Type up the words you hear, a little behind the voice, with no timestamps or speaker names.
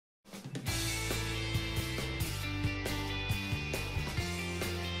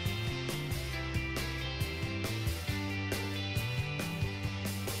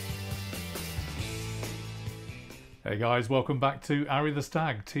Hey guys, welcome back to Ari the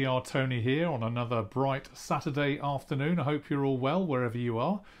Stag. TR Tony here on another bright Saturday afternoon. I hope you're all well wherever you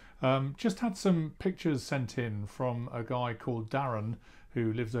are. Just had some pictures sent in from a guy called Darren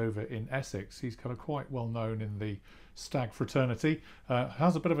who lives over in Essex. He's kind of quite well known in the stag fraternity.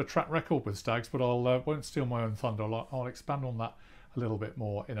 Has a bit of a track record with stags, but I won't steal my own thunder. I'll expand on that a little bit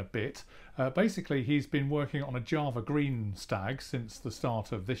more in a bit. Basically, he's been working on a Java green stag since the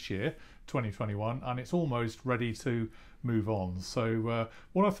start of this year, 2021, and it's almost ready to move on. So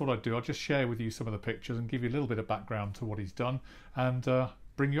what I thought I'd do, I'll just share with you some of the pictures and give you a little bit of background to what he's done and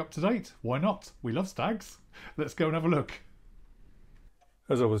bring you up to date. Why not? We love stags. Let's go and have a look.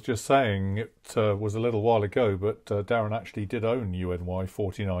 As I was just saying, it was a little while ago, but Darren actually did own UNY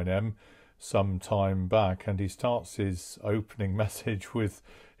 49M some time back, and he starts his opening message with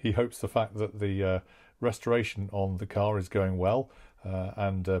he hopes the fact that the restoration on the car is going well,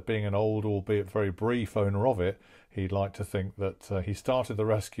 and being an old, albeit very brief owner of it, he'd like to think that he started the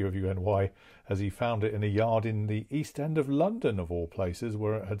rescue of UNY as he found it in a yard in the East End of London, of all places,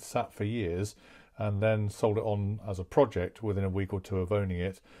 where it had sat for years, and then sold it on as a project within a week or two of owning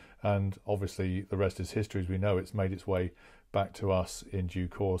it. And obviously the rest is history. As we know, it's made its way back to us in due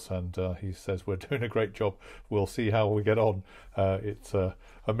course, and he says we're doing a great job. We'll see how we get on. It's a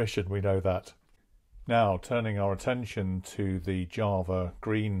mission, we know that. Now, turning our attention to the Java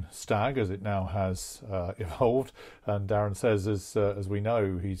Green Stag, as it now has evolved, and Darren says, as we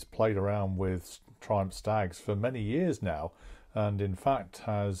know, he's played around with Triumph Stags for many years now, and in fact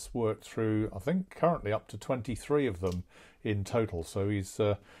has worked through, I think, currently up to 23 of them in total. So he's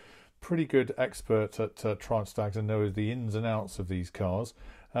pretty good expert at Triumph Stags and knows the ins and outs of these cars,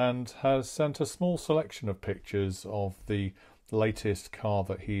 and has sent a small selection of pictures of the latest car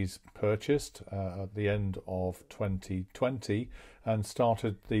that he's purchased at the end of 2020 and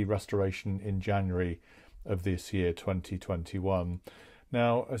started the restoration in January of this year, 2021.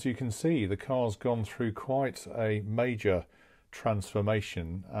 Now, as you can see, the car's gone through quite a major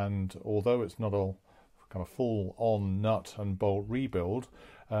transformation, and although it's not a kind of full-on nut and bolt rebuild,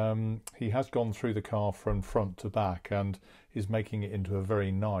 he has gone through the car from front to back and is making it into a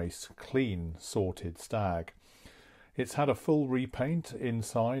very nice, clean, sorted Stag. It's had a full repaint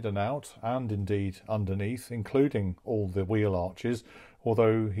inside and out, and indeed underneath, including all the wheel arches,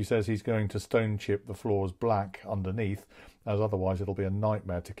 although he says he's going to stone chip the floors black underneath, as otherwise it'll be a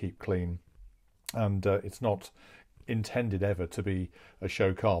nightmare to keep clean. And it's not intended ever to be a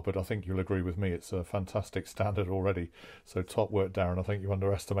show car, but I think you'll agree with me, it's a fantastic standard already. So top work, Darren. I think you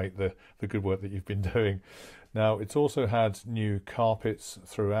underestimate the good work that you've been doing. Now, it's also had new carpets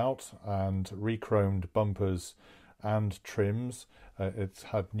throughout and re-chromed bumpers and trims. It's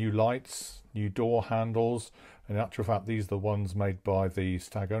had new lights, new door handles. In actual fact, these are the ones made by the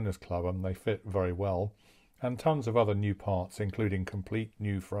Stag Owners Club, and they fit very well. And tons of other new parts, including complete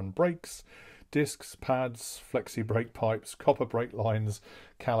new front brakes, discs, pads, flexi brake pipes, copper brake lines,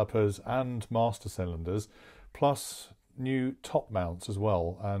 calipers and master cylinders, plus new top mounts as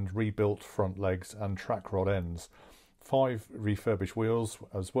well, and rebuilt front legs and track rod ends. 5 refurbished wheels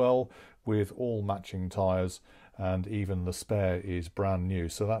as well, with all matching tyres, and even the spare is brand new.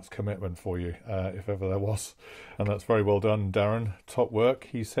 So that's commitment for you, if ever there was. And that's very well done, Darren. Top work.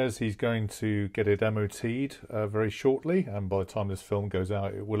 He says he's going to get it MOT'd very shortly, and by the time this film goes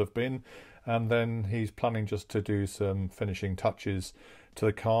out it will have been. And then he's planning just to do some finishing touches to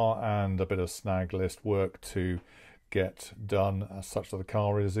the car and a bit of snag list work to get done, as such that the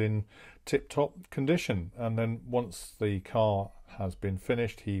car is in tip-top condition. And then once the car has been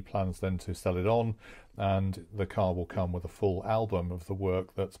finished, he plans then to sell it on, and the car will come with a full album of the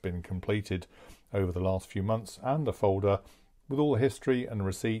work that's been completed over the last few months, and a folder with all the history and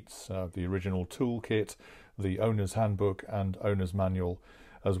receipts, the original toolkit, the owner's handbook and owner's manual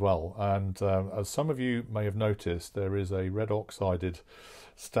as well. And as some of you may have noticed, there is a red oxided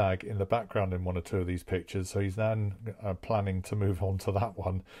Stag in the background in one or two of these pictures, so he's then planning to move on to that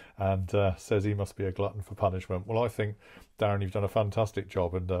one, and says he must be a glutton for punishment. Well, I think, Darren, you've done a fantastic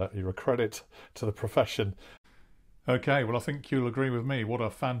job, and you're a credit to the profession. Okay, well, I think you'll agree with me. What a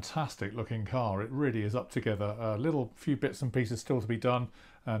fantastic looking car. It really is up together. A little few bits and pieces still to be done,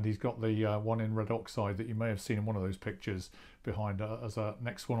 and he's got the one in red oxide that you may have seen in one of those pictures behind as a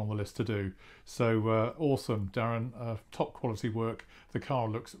next one on the list to do. So awesome, Darren. Top quality work. The car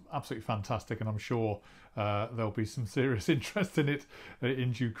looks absolutely fantastic, and I'm sure there'll be some serious interest in it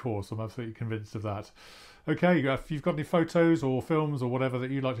in due course. I'm absolutely convinced of that. Okay, if you've got any photos or films or whatever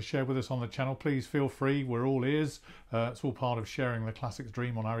that you'd like to share with us on the channel, please feel free. We're all ears. It's all part of sharing the classics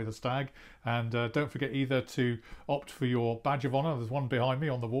dream on Ari the Stag. And don't forget either to opt for your badge of honour. There's one behind me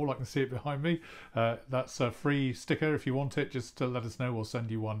on the wall. I can see it behind me. That's a free sticker if you want it. Just to let us know, we'll send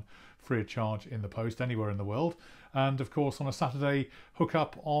you one free of charge in the post anywhere in the world. And of course, on a Saturday, hook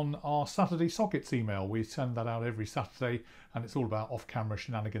up on our Saturday Sockets email. We send that out every Saturday, and it's all about off-camera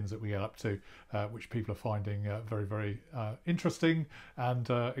shenanigans that we get up to, which people are finding very, very interesting and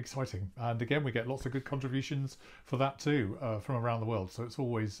exciting. And again, we get lots of good contributions for that too from around the world. So it's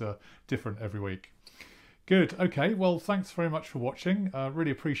always different every week. Good. Okay. Well, thanks very much for watching.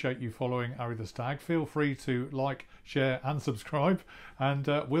 Really appreciate you following Ari the Stag. Feel free to like, share and subscribe. And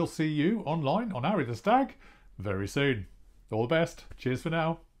we'll see you online on Ari the Stag very soon. All the best. Cheers for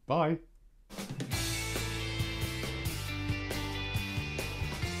now. Bye.